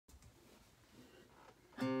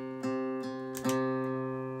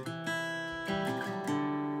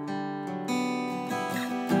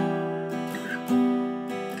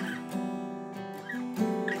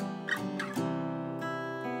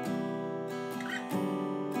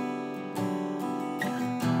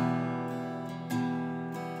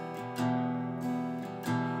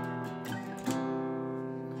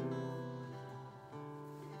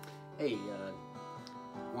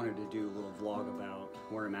vlog about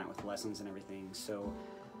where I'm at with lessons and everything. So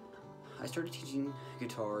I started teaching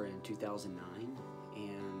guitar in 2009,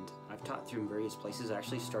 and I've taught through various places. I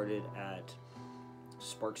actually started at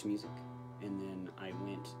Sparks Music, and then I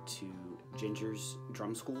went to Ginger's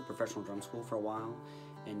drum school, professional drum school, for a while,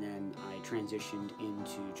 and then I transitioned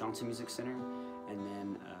into Johnson Music Center, and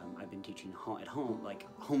then I've been teaching at home, like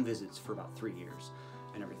home visits, for about 3 years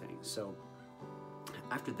and everything. So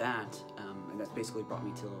after that, and that's basically brought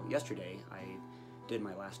me till yesterday, I did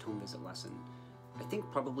my last home visit lesson. I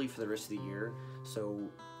think probably for the rest of the year. So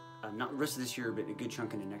not the rest of this year, but a good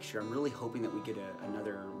chunk into next year. I'm really hoping that we get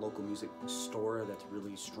another local music store that's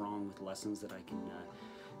really strong with lessons that I can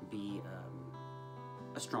be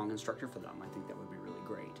a strong instructor for them. I think that would be really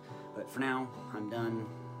great. But for now, I'm done,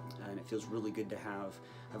 and it feels really good to have,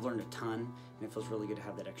 I've learned a ton, and it feels really good to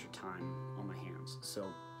have that extra time on my hands. So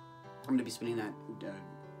I'm going to be spending that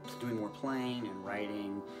doing more playing and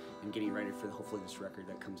writing and getting ready for hopefully this record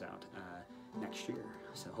that comes out next year.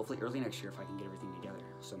 So hopefully early next year, if I can get everything together.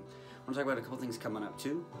 So I want to talk about a couple things coming up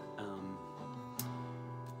too.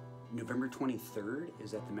 November 23rd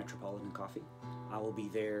is at the Metropolitan Coffee. I will be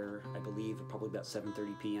there, I believe, probably about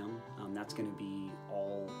 7:30 p.m. That's going to be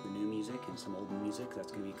all the new music and some old music.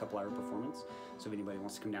 That's going to be a couple-hour performance. So if anybody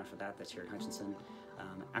wants to come down for that, that's here at Hutchinson.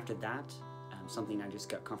 After that, something I just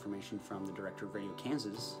got confirmation from the director of Radio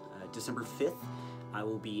Kansas, December 5th, I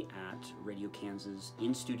will be at Radio Kansas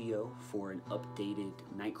in studio for an updated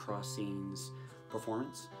Night Crossings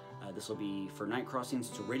performance. This will be for Night Crossings.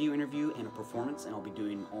 It's a radio interview and a performance, and I'll be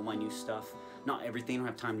doing all my new stuff. Not everything, I don't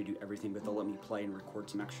have time to do everything, but they'll let me play and record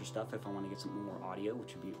some extra stuff if I want to get some more audio,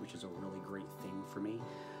 which is a really great thing for me.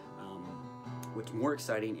 What's more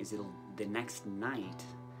exciting is the next night,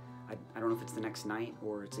 I don't know if it's the next night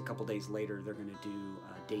or it's a couple days later, they're going to do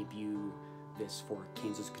debut this for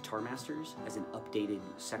Kansas Guitar Masters as an updated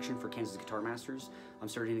section for Kansas Guitar Masters. I'm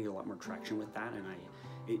starting to get a lot more traction with that,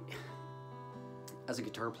 and as a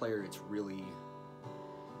guitar player, it's really,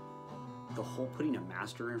 the whole putting a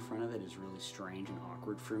master in front of it is really strange and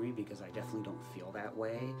awkward for me, because I definitely don't feel that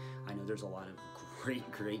way. I know there's a lot of great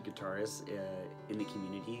guitarists in the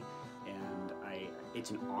community, and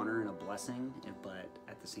it's an honor and a blessing, but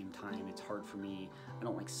at the same time, it's hard for me. I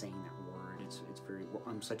don't like saying that word. It's very,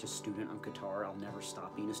 I'm such a student of guitar. I'll never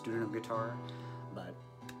stop being a student of guitar, but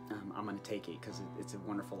I'm going to take it because it's a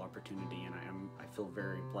wonderful opportunity, and I feel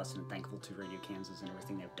very blessed and thankful to Radio Kansas and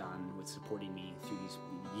everything they've done with supporting me through these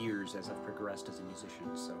years as I've progressed as a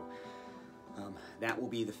musician. So that will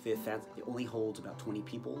be the 5th. That only holds about 20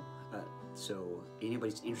 people. So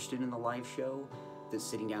anybody's interested in the live show that's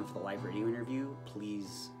sitting down for the live radio interview,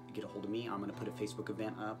 please get a hold of me. I'm going to put a Facebook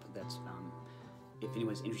event up. That's if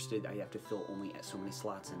anyone's interested, I have to fill only so many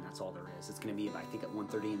slots, and that's all there is. It's going to be, I think, at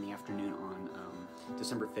 1:30 in the afternoon on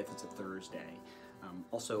December 5th. It's a Thursday.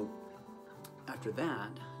 Also, after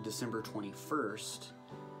that, December 21st,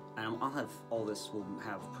 and I'll have all this. We'll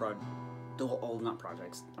have not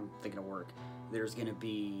projects. I'm thinking of work. There's going to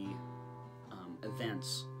be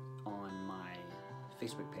events on my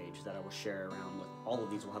Facebook page that I will share around with. All of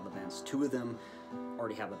these will have events. 2 of them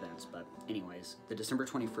already have events, but anyways, the December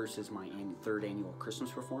 21st is my 3rd annual Christmas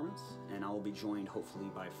performance, and I will be joined hopefully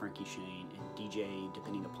by Frankie Shane and DJ,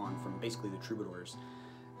 depending upon, from basically the Troubadours,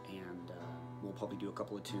 and we'll probably do a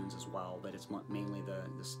couple of tunes as well, but it's mainly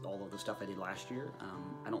all of the stuff I did last year.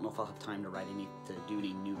 I don't know if I'll have time to do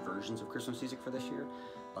any new versions of Christmas music for this year,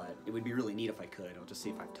 but it would be really neat if I could. I'll just see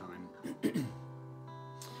if I have time.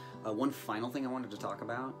 One final thing I wanted to talk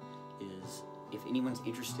about is, if anyone's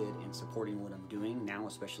interested in supporting what I'm doing now,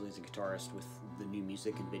 especially as a guitarist with the new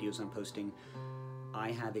music and videos I'm posting,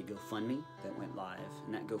 I have a GoFundMe that went live,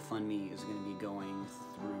 and that GoFundMe is going to be going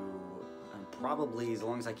through probably as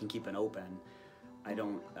long as I can keep it open. I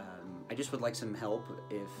just would like some help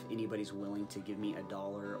if anybody's willing to give me $1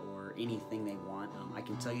 or anything they want. I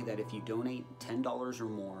can tell you that if you donate $10 or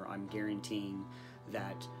more, I'm guaranteeing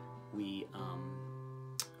that we,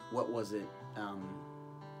 what was it?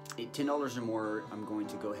 $10 or more, I'm going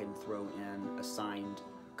to go ahead and throw in a signed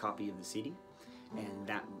copy of the CD,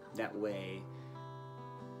 and that way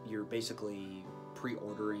you're basically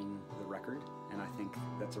pre-ordering the record, and I think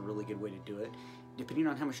that's a really good way to do it. Depending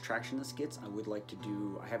on how much traction this gets, I would like to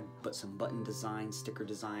do, I have some button designs, sticker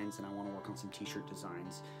designs, and I want to work on some t-shirt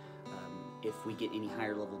designs. If we get any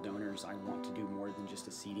higher level donors, I want to do more than just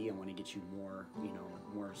a CD. I want to get you more,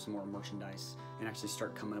 some more merchandise, and actually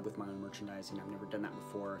start coming up with my own merchandising. I've never done that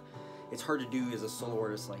before. It's hard to do as a solo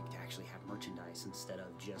artist, like to actually have merchandise instead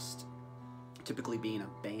of just typically being a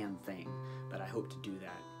band thing, but I hope to do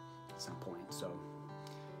that at some point. So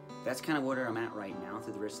that's kind of where I'm at right now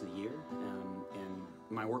through the rest of the year, and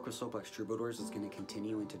my work with Soapbox Troubadours is going to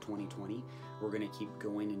continue into 2020. We're going to keep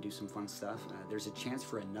going and do some fun stuff. There's a chance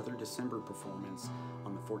for another December performance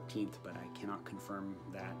on the 14th, but I cannot confirm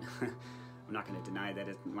that. I'm not going to deny that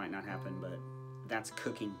it might not happen, but that's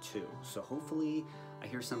cooking too. So hopefully I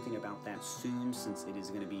hear something about that soon, since it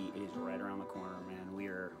is right around the corner, man. We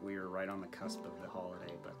are right on the cusp of the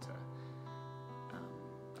holiday, but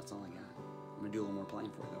that's all I got. I'm going to do a little more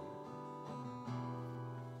playing for it though.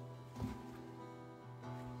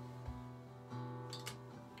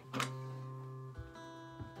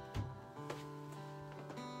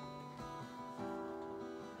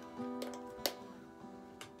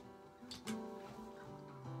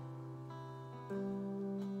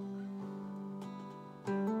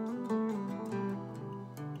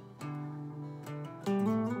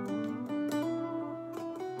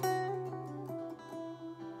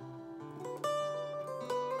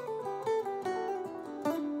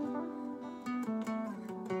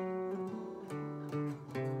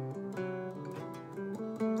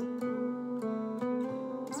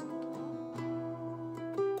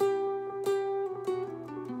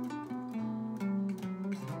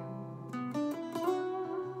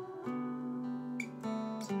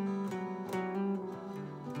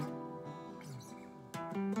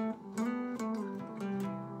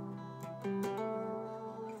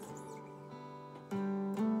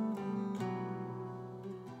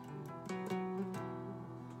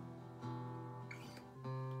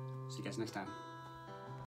 See you guys next time.